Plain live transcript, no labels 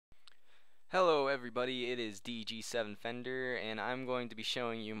Hello everybody, it is DG7 Fender and I'm going to be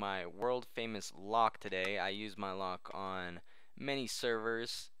showing you my world famous lock today. I use my lock on many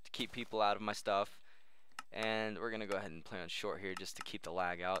servers to keep people out of my stuff, and we're gonna go ahead and play on short here just to keep the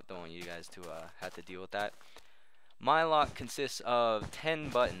lag out. Don't want you guys to have to deal with that. My lock consists of 10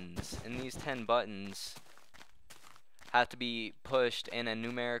 buttons, and these 10 buttons have to be pushed in a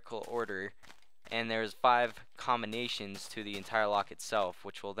numerical order, and there's 5 combinations to the entire lock itself,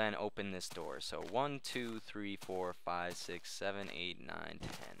 which will then open this door. So 1, 2, 3, 4, 5, 6, 7, 8, 9, 10.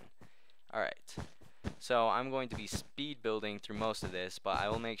 Alright, so I'm going to be speed building through most of this, but I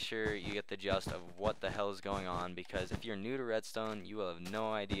will make sure you get the gist of what the hell is going on, because if you're new to Redstone, you will have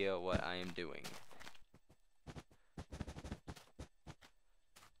no idea what I am doing.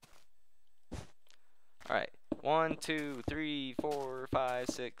 Alright, 1, 2, 3, 4, 5,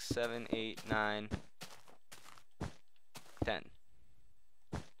 6, 7, 8, 9, 10.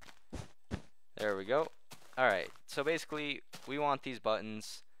 There we go. Alright, so basically we want these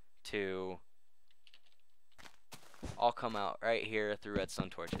buttons to all come out right here through redstone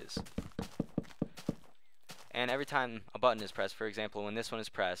torches. And every time a button is pressed, for example when this one is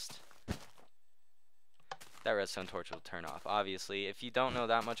pressed, that redstone torch will turn off. Obviously, if you don't know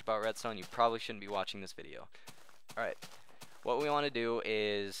that much about redstone, you probably shouldn't be watching this video. Alright, what we want to do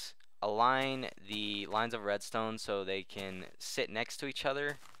is align the lines of redstone so they can sit next to each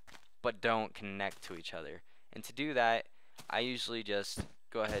other but don't connect to each other. And to do that, I usually just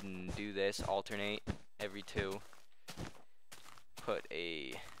go ahead and do this, alternate every 2. Put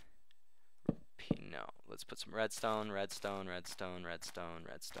a no, let's put some redstone, redstone, redstone, redstone,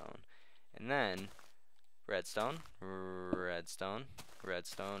 redstone, and then redstone, redstone,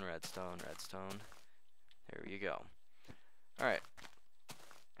 redstone, redstone, redstone. There you go. Alright.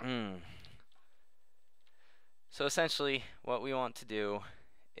 So essentially what we want to do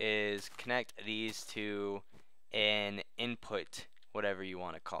is connect these to an input, whatever you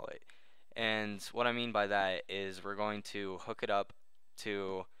want to call it. And what I mean by that is we're going to hook it up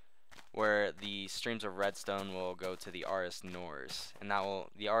to where the streams of redstone will go to the RS NORs, and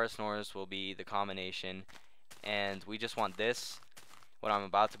the RS NORs will be the combination, and we just want this, what I'm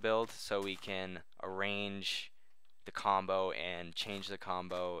about to build, so we can arrange the combo and change the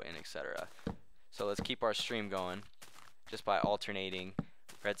combo and etc. So let's keep our stream going just by alternating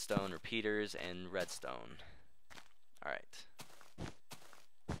redstone repeaters and redstone. Alright.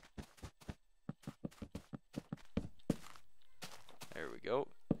 There we go.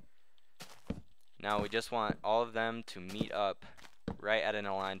 Now we just want all of them to meet up right at an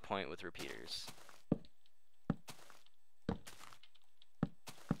aligned point with repeaters.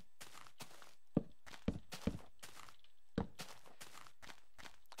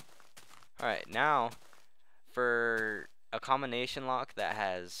 Alright, now for a combination lock that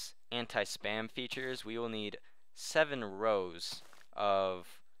has anti-spam features, we will need 7 rows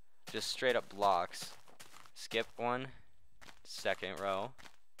of just straight up blocks. Skip 1, second row,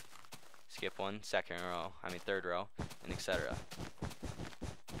 skip 1, third row, and etc.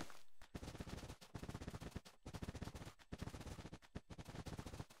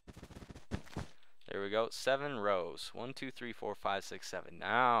 There we go, 7 rows. 1, 2, 3, 4, 5, 6, 7.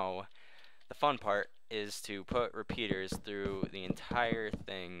 Now, the fun part is to put repeaters through the entire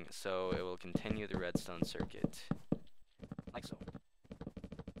thing so it will continue the redstone circuit. Like so.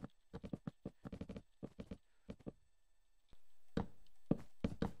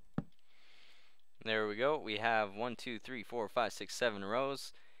 There we go. We have 1, 2, 3, 4, 5, 6, 7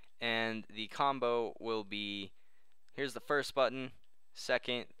 rows, and the combo will be, here's the first button,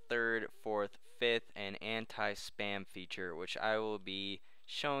 second, third, fourth, fifth, and anti-spam feature, which I will be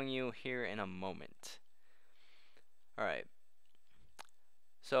showing you here in a moment. Alright,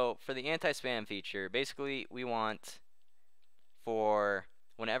 so for the anti-spam feature, basically we want for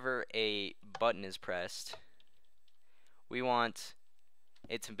whenever a button is pressed, we want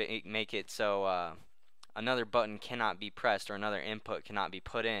it to make it so another button cannot be pressed or another input cannot be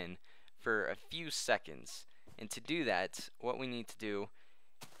put in for a few seconds. And to do that, what we need to do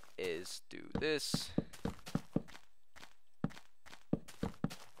is do this,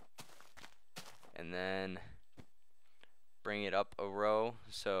 and then bring it up a row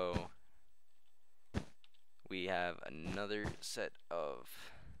so we have another set of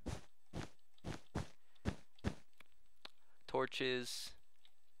torches.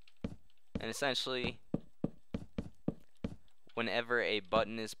 And essentially, whenever a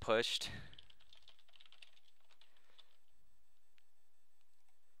button is pushed,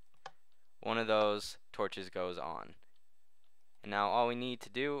 one of those torches goes on. And now all we need to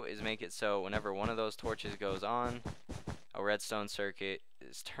do is make it so whenever one of those torches goes on, a redstone circuit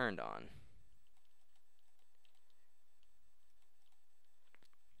is turned on.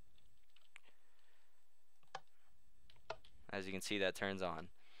 As you can see, that turns on.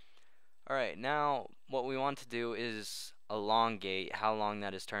 Alright, now what we want to do is elongate how long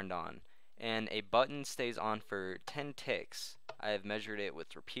that is turned on. And a button stays on for 10 ticks. I have measured it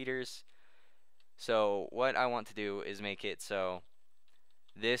with repeaters. So what I want to do is make it so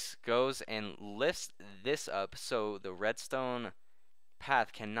this goes and lifts this up so the redstone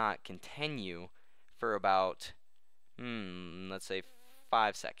path cannot continue for about, let's say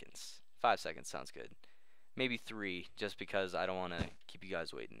 5 seconds. 5 seconds sounds good. Maybe 3, just because I don't want to keep you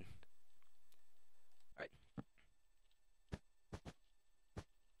guys waiting. Alright.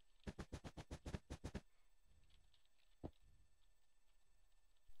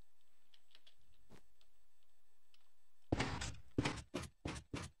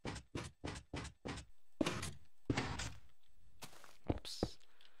 Oops.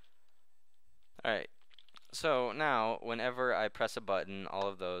 Alright. So now, whenever I press a button, all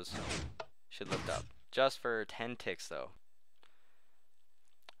of those should lift up. Just for 10 ticks though.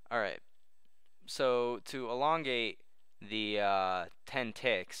 Alright. So to elongate the 10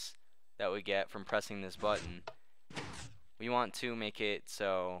 ticks that we get from pressing this button, we want to make it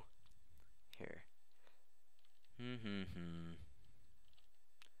so here.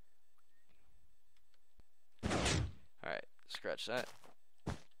 Alright, scratch that.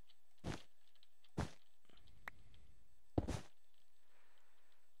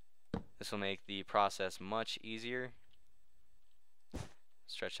 This will make the process much easier.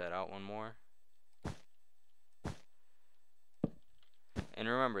 Stretch that out one more. And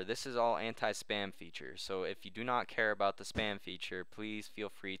remember, this is all anti-spam feature, so if you do not care about the spam feature, please feel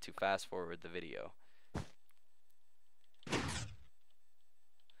free to fast forward the video.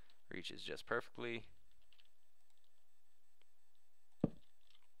 Reaches just perfectly.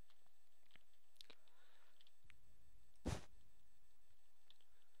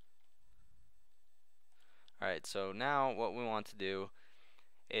 Alright, so now what we want to do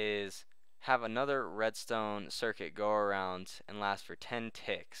is have another redstone circuit go around and last for 10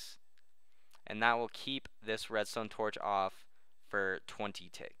 ticks. And that will keep this redstone torch off for 20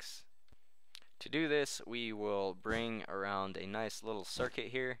 ticks. To do this, we will bring around a nice little circuit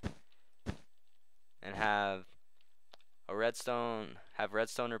here and have redstone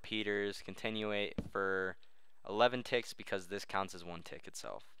repeaters continuate for 11 ticks because this counts as one tick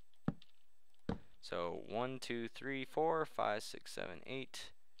itself. So 1, 2, 3, 4, 5, 6, 7,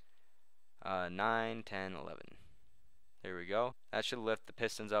 8, 9, 10, 11. There we go. That should lift the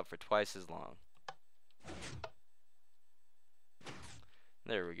pistons up for twice as long.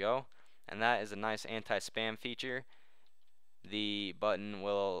 There we go. And that is a nice anti-spam feature. The buttons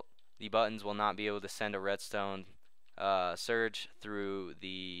will not be able to send a redstone surge through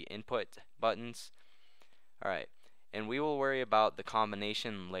the input buttons. Alright, and we will worry about the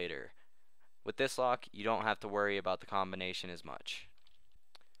combination later. With this lock, you don't have to worry about the combination as much.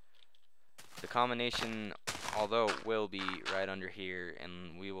 The combination, although, will be right under here,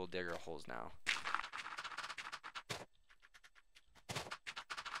 and we will dig our holes now.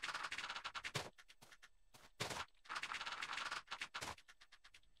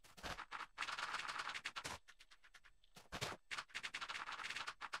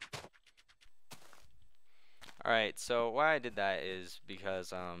 Alright, so why I did that is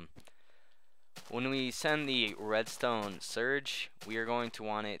because when we send the redstone surge, we are going to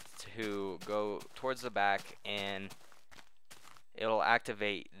want it to go towards the back, and it'll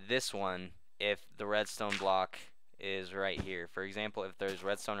activate this one if the redstone block is right here. For example, if there's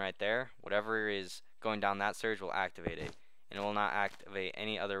redstone right there, whatever is going down that surge will activate it, and it will not activate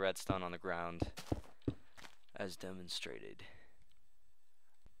any other redstone on the ground, as demonstrated.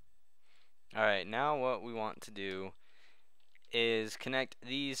 Alright, now what we want to do is connect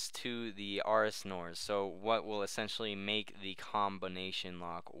these to the RS NORs, so what will essentially make the combination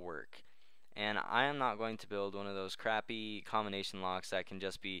lock work. And I am not going to build one of those crappy combination locks that can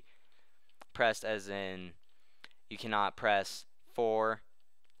just be pressed, as in you cannot press 4,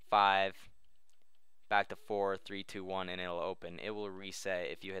 5, back to 4, 3, 2, 1 and it'll open. It will reset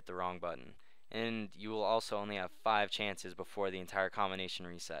if you hit the wrong button. And you will also only have 5 chances before the entire combination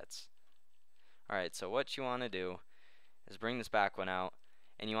resets. Alright, so what you want to do is bring this back one out,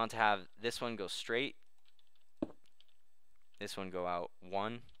 and you want to have this one go straight, this one go out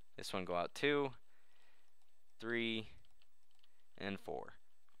 1, this one go out 2, 3, and 4.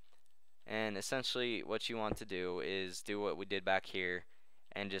 And essentially what you want to do is do what we did back here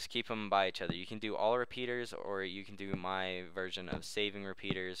and just keep them by each other. You can do all repeaters, or you can do my version of saving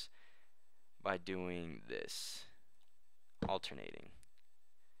repeaters by doing this, alternating.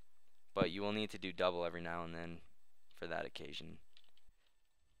 But you will need to do double every now and then for that occasion.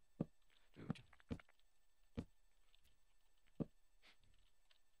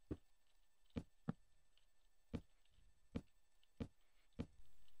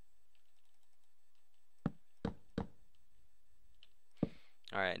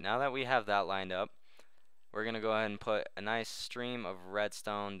 Alright, now that we have that lined up, we're going to go ahead and put a nice stream of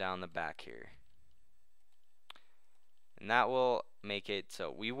redstone down the back here. And that will make it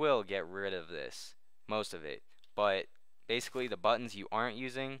so we will get rid of this, most of it. But basically the buttons you aren't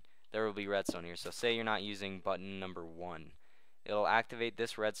using, there will be redstone here. So say you're not using button number 1. It'll activate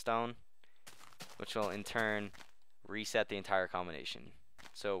this redstone, which will in turn reset the entire combination.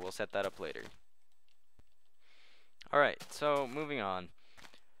 So we'll set that up later. Alright, so moving on.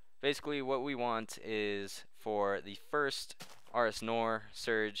 Basically what we want is for the first RS NOR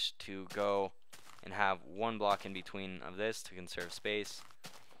surge to go and have one block in between of this to conserve space.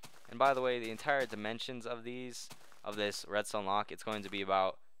 And by the way, the entire dimensions of this redstone lock, it's going to be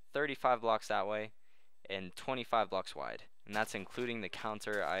about 35 blocks that way and 25 blocks wide. And that's including the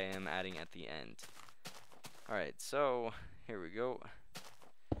counter I am adding at the end. Alright, so here we go.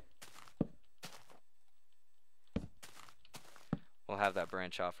 We'll have that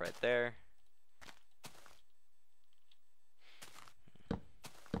branch off right there.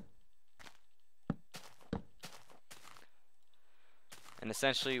 And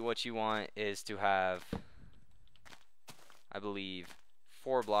essentially what you want is to have, I believe,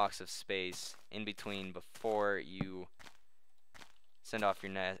 4 blocks of space in between before you send off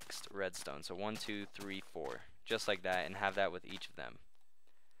your next redstone. So 1, 2, 3, 4, just like that, and have that with each of them.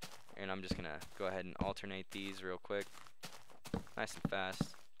 And I'm just gonna go ahead and alternate these real quick, nice and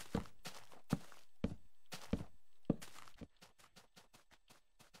fast.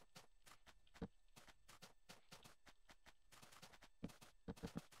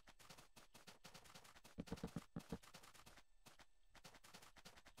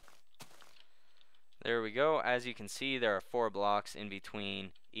 There we go. As you can see, there are 4 blocks in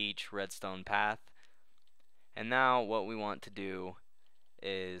between each redstone path. And now what we want to do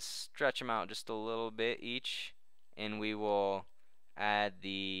is stretch them out just a little bit each, and we will add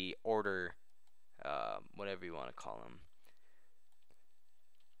the order, whatever you want to call them.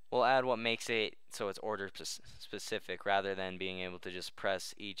 We'll add what makes it so it's order specific rather than being able to just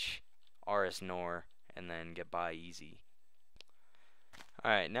press each RS NOR and then get by easy.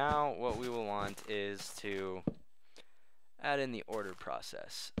 Alright, now what we will want is to add in the order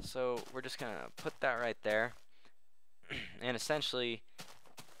process. So we're just going to put that right there. And essentially,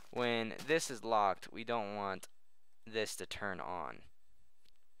 when this is locked, we don't want this to turn on.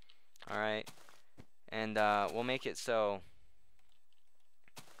 Alright, and we'll make it so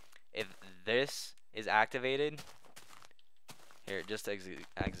if this is activated, here just as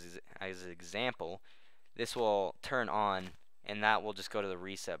an example, this will turn on, and that will just go to the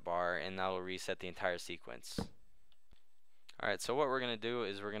reset bar, and that will reset the entire sequence. Alright, so what we're going to do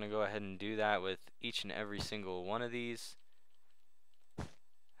is we're going to go ahead and do that with each and every single one of these.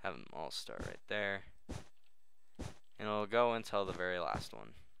 Have them all start right there. And it'll go until the very last one.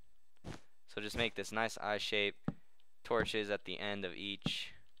 So just make this nice eye shape, torches at the end of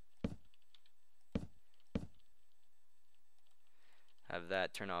each. Have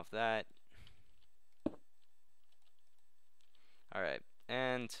that turn off that. Alright,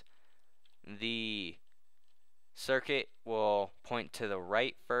 and the circuit will point to the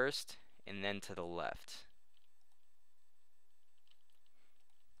right first and then to the left.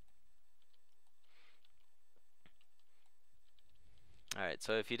 Alright,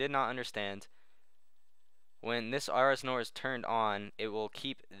 so if you did not understand, when this RS NOR is turned on, it will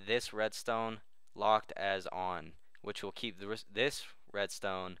keep this redstone locked as on, which will keep this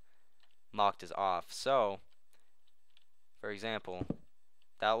redstone locked as off. So, for example,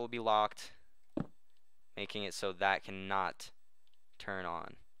 that will be locked, making it so that cannot turn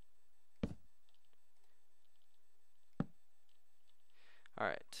on.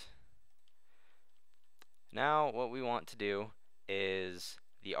 Alright. Now what we want to do is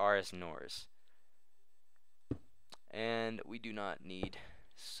the RS NORs. And we do not need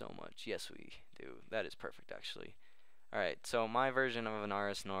so much. Yes, we do. That is perfect, actually. Alright, so my version of an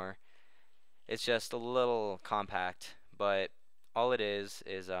RS NOR is just a little compact, but all it is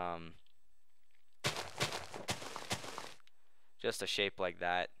just a shape like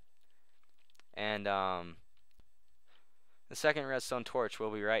that. And the second redstone torch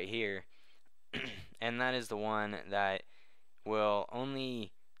will be right here. And that is the one that will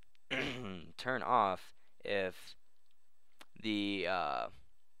only turn off if the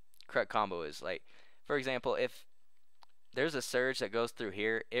correct combo is, like, for example, if there's a surge that goes through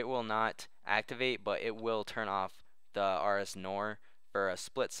here, it will not activate, but it will turn off the RS NOR for a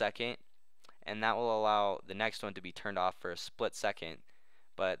split second, and that will allow the next one to be turned off for a split second.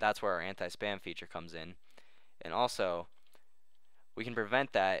 But that's where our anti-spam feature comes in. And also, we can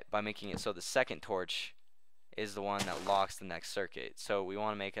prevent that by making it so the second torch is the one that locks the next circuit. So we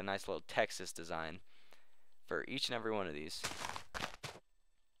want to make a nice little Texas design for each and every one of these.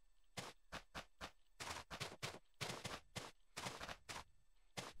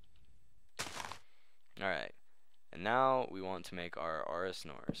 Alright, and now we want to make our RS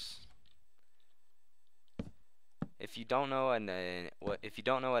NORs. If you don't know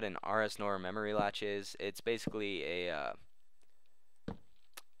what an RS NOR memory latch is, it's basically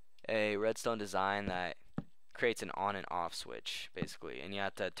a Redstone design that creates an on and off switch, basically, and you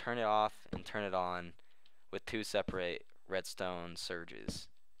have to turn it off and turn it on with two separate Redstone surges.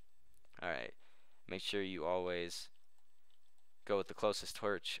 Alright, make sure you always go with the closest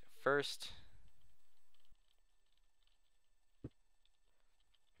torch first.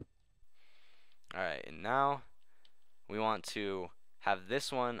 Alright, and now we want to have this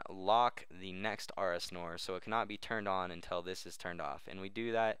one lock the next RS NOR, so it cannot be turned on until this is turned off. And we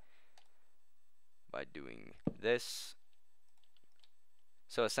do that by doing this.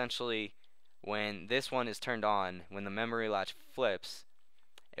 So essentially, when this one is turned on, when the memory latch flips,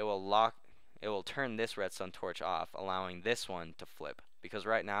 it will turn this redstone torch off, allowing this one to flip. Because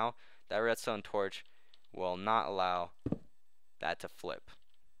right now, that redstone torch will not allow that to flip.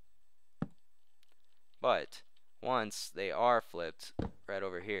 But once they are flipped, right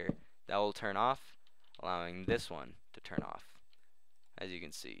over here, that will turn off, allowing this one to turn off, as you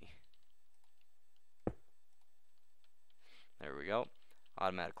can see. There we go.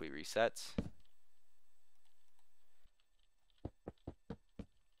 Automatically resets.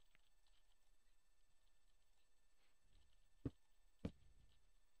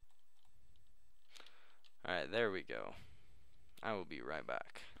 Alright, there we go. I will be right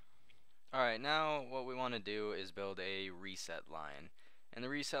back. Alright, now what we want to do is build a reset line. And the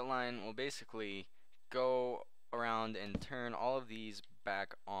reset line will basically go around and turn all of these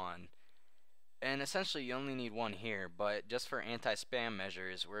back on. And essentially you only need one here, but just for anti-spam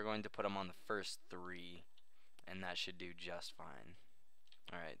measures, we're going to put them on the first three. And that should do just fine.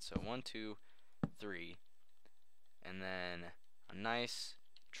 Alright, so 1, 2, 3. And then a nice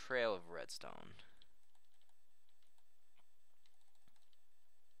trail of redstone.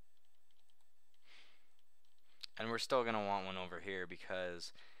 And we're still going to want one over here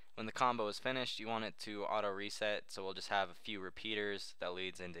because when the combo is finished, you want it to auto reset, so we'll just have a few repeaters that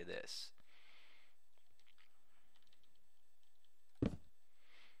leads into this.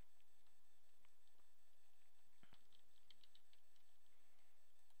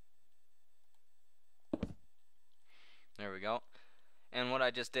 There we go. And what I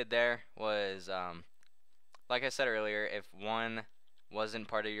just did there was, like I said earlier, if one wasn't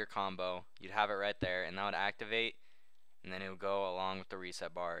part of your combo, you'd have it right there, and that would activate, and then it would go along with the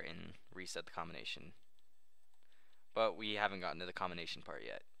reset bar and reset the combination. But we haven't gotten to the combination part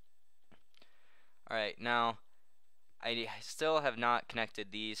yet. Alright, now I still have not connected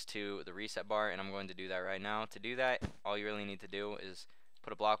these to the reset bar, and I'm going to do that right now. To do that, all you really need to do is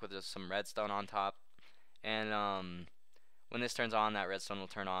put a block with just some redstone on top, and when this turns on, that redstone will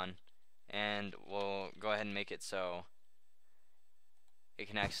turn on, and we'll go ahead and make it so it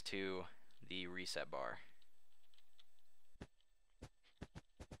connects to the reset bar.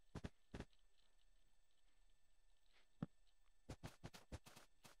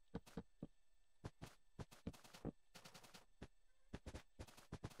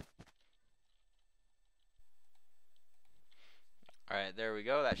 Alright, there we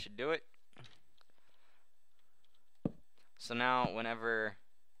go. That should do it. So now whenever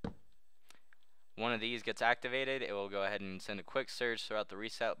one of these gets activated, it will go ahead and send a quick surge throughout the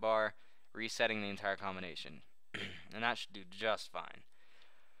reset bar, resetting the entire combination. And that should do just fine.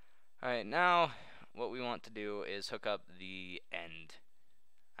 Alright, now what we want to do is hook up the end,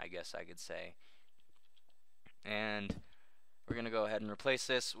 I guess I could say. And we're going to go ahead and replace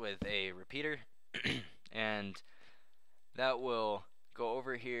this with a repeater. And that will go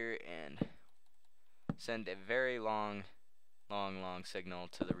over here and send a very long signal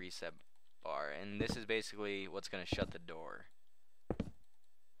to the reset bar, and this is basically what's going to shut the door.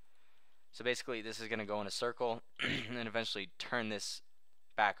 So basically this is going to go in a circle and then eventually turn this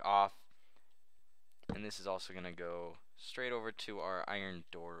back off, and this is also going to go straight over to our iron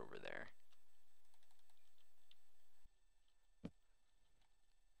door over there.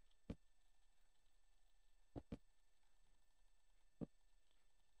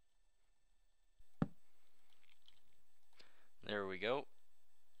 There we go.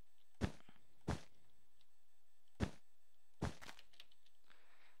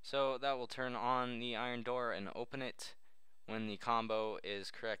 So that will turn on the iron door and open it when the combo is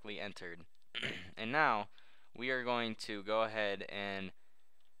correctly entered. And now we are going to go ahead and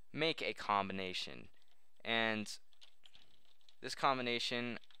make a combination. and this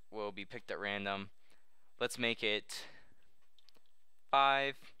combination will be picked at random. Let's make it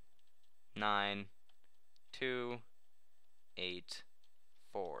 5, 9, 2, 8,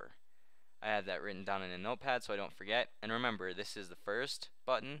 4. I have that written down in a notepad so I don't forget. And remember, this is the first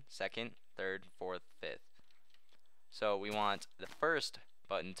button, second, third, fourth, fifth. So we want the first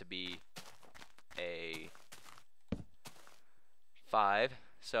button to be a 5.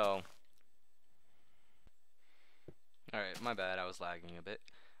 So, alright, my bad, I was lagging a bit.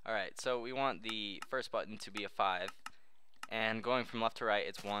 Alright, so we want the first button to be a 5. And going from left to right,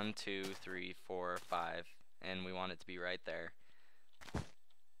 it's 1, 2, 3, 4, 5. And we want it to be right there.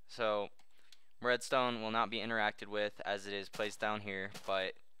 So, redstone will not be interacted with as it is placed down here,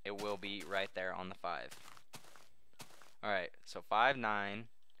 but it will be right there on the 5. Alright, so 5, 9.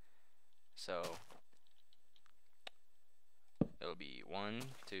 So it'll be 1,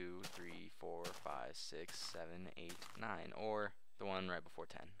 2, 3, 4, 5, 6, 7, 8, 9, or the one right before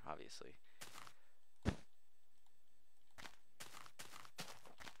 10, obviously.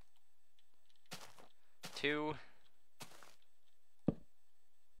 Two,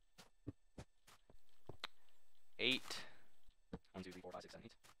 8, 1, 2, 3, 4, 5, 6, 7,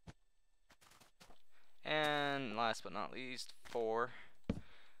 8. And last but not least, 4.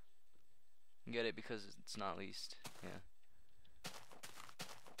 Get it because it's not least. Yeah.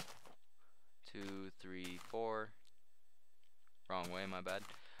 2, 3, 4. Wrong way, my bad.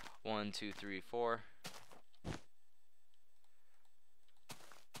 1, 2, 3, 4.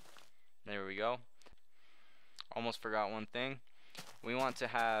 There we go. Almost forgot one thing. We want to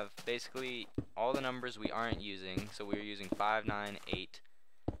have basically all the numbers we aren't using. So we're using 5, 9, 8.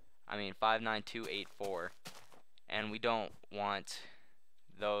 5, 9, 2, 8, 4. And we don't want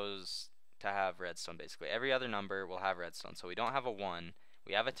those to have redstone basically. Every other number will have redstone. So we don't have a 1,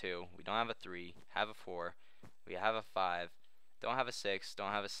 we have a 2, we don't have a 3, have a 4, we have a 5, don't have a 6,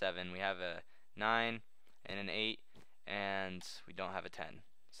 don't have a 7, we have a 9 and an 8, and we don't have a 10.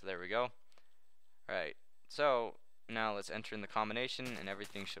 So there we go. Alright, so now let's enter in the combination and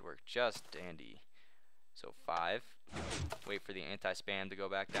everything should work just dandy. So 5, wait for the anti-spam to go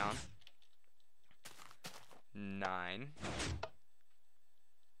back down. 9,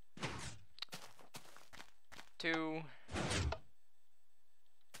 2,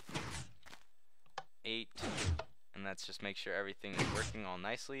 8, and let's just make sure everything is working all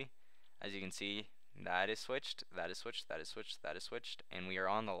nicely. As you can see, that is switched, that is switched, that is switched, that is switched, and we are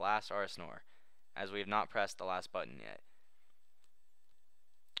on the last RSNOR, as we have not pressed the last button yet.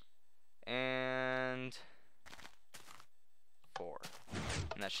 And 4.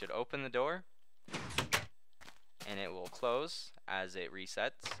 And that should open the door, and it will close as it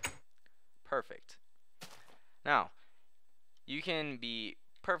resets. Perfect. Now, you can be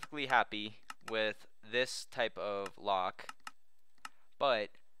perfectly happy with this type of lock, but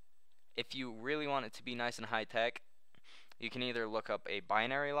if you really want it to be nice and high-tech, you can either look up a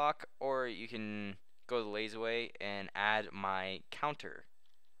binary lock, or you can go the lazy way and add my counter.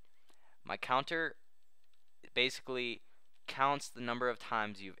 My counter basically counts the number of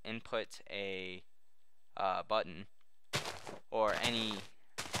times you've input a button, or any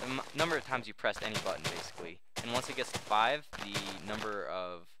number of times you pressed any button basically. And once it gets to 5, the number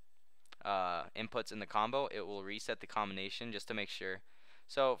of inputs in the combo, it will reset the combination just to make sure.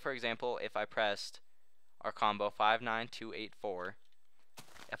 So for example, if I pressed our combo 5, 9, 2, 8, 4,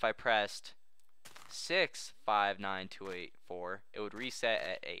 if I pressed 6, 5, 9, 2, 8, 4, it would reset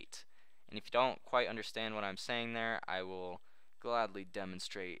at 8. And if you don't quite understand what I'm saying there, I will gladly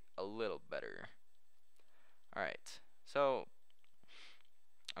demonstrate a little better. Alright, so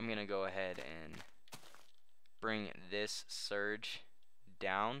I'm gonna go ahead and bring this surge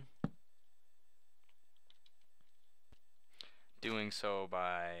down, doing so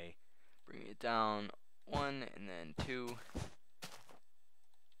by bringing it down 1 and then 2,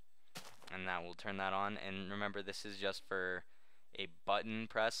 and that will turn that on. And remember, this is just for a button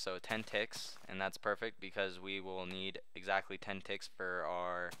press, so 10 ticks, and that's perfect because we will need exactly 10 ticks for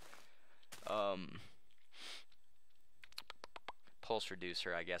our pulse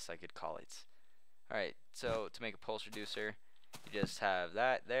reducer, I guess I could call it. Alright, so to make a pulse reducer, you just have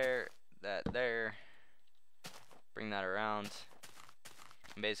that there, bring that around,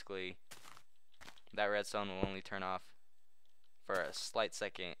 and basically that redstone will only turn off for a slight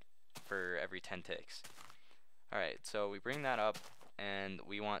second for every 10 ticks. Alright, so we bring that up, and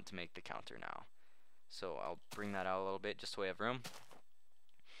we want to make the counter now. So I'll bring that out a little bit just so we have room.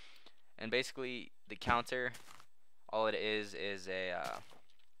 And basically, the counter, all it is it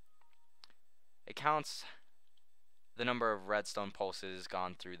counts the number of redstone pulses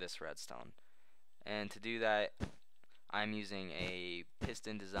gone through this redstone. And to do that, I'm using a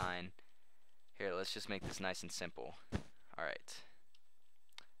piston design. Here, let's just make this nice and simple. Alright.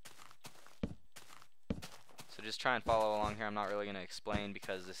 So just try and follow along here. I'm not really going to explain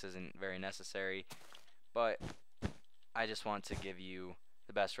because this isn't very necessary. But I just want to give you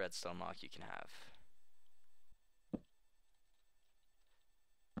the best redstone lock you can have.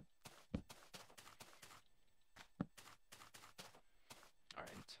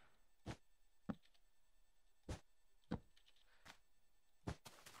 Alright.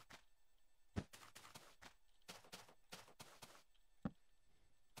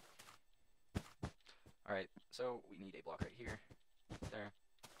 Alright, so we need a block right here. There.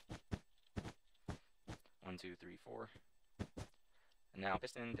 1, 2, 3, 4. And now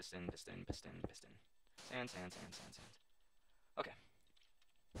piston, piston, piston, piston, piston. Sand, sand, sand, sand, sand. Okay.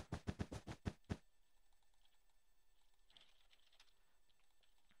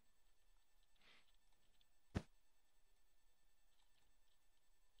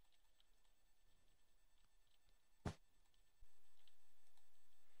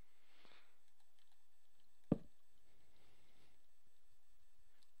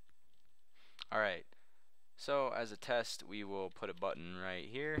 Alright. So as a test, we will put a button right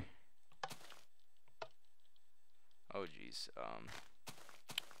here. Oh geez.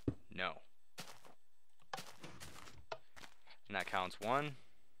 No. And that counts 1.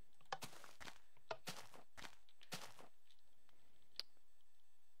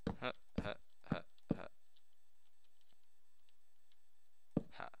 Huh, huh, huh, huh.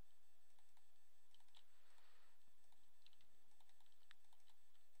 Ha.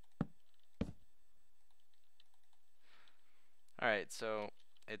 Alright, so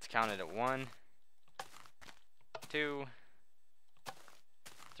it's counted at 1, 2,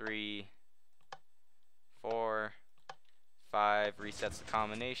 3, 4, 5, resets the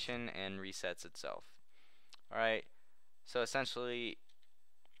combination, and resets itself. Alright, so essentially,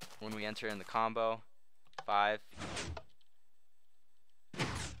 when we enter in the combo, 5,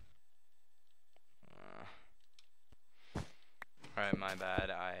 alright, my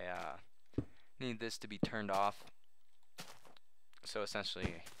bad, I need this to be turned off. So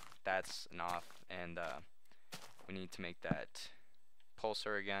essentially, that's an off, and we need to make that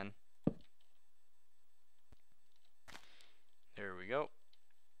pulsar again. There we go.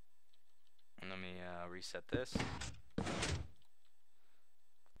 And let me reset this.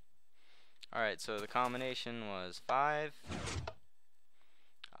 Alright, so the combination was 5,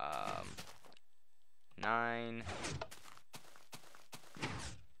 9,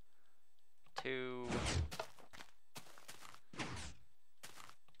 2,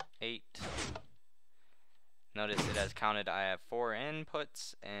 8. Notice it has counted. I have 4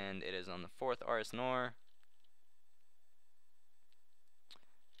 inputs, and it is on the 4th RS NOR.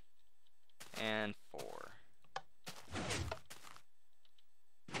 And 4.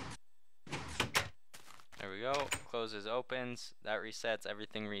 There we go. Closes, opens. That resets.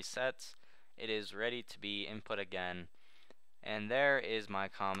 Everything resets. It is ready to be input again. And there is my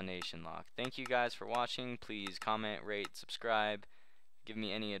combination lock. Thank you guys for watching. Please comment, rate, subscribe. Give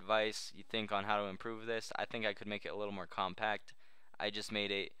me any advice you think on how to improve this. I think I could make it a little more compact. I just made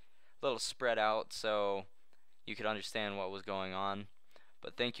it a little spread out so you could understand what was going on.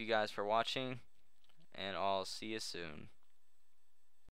 But thank you guys for watching, and I'll see you soon.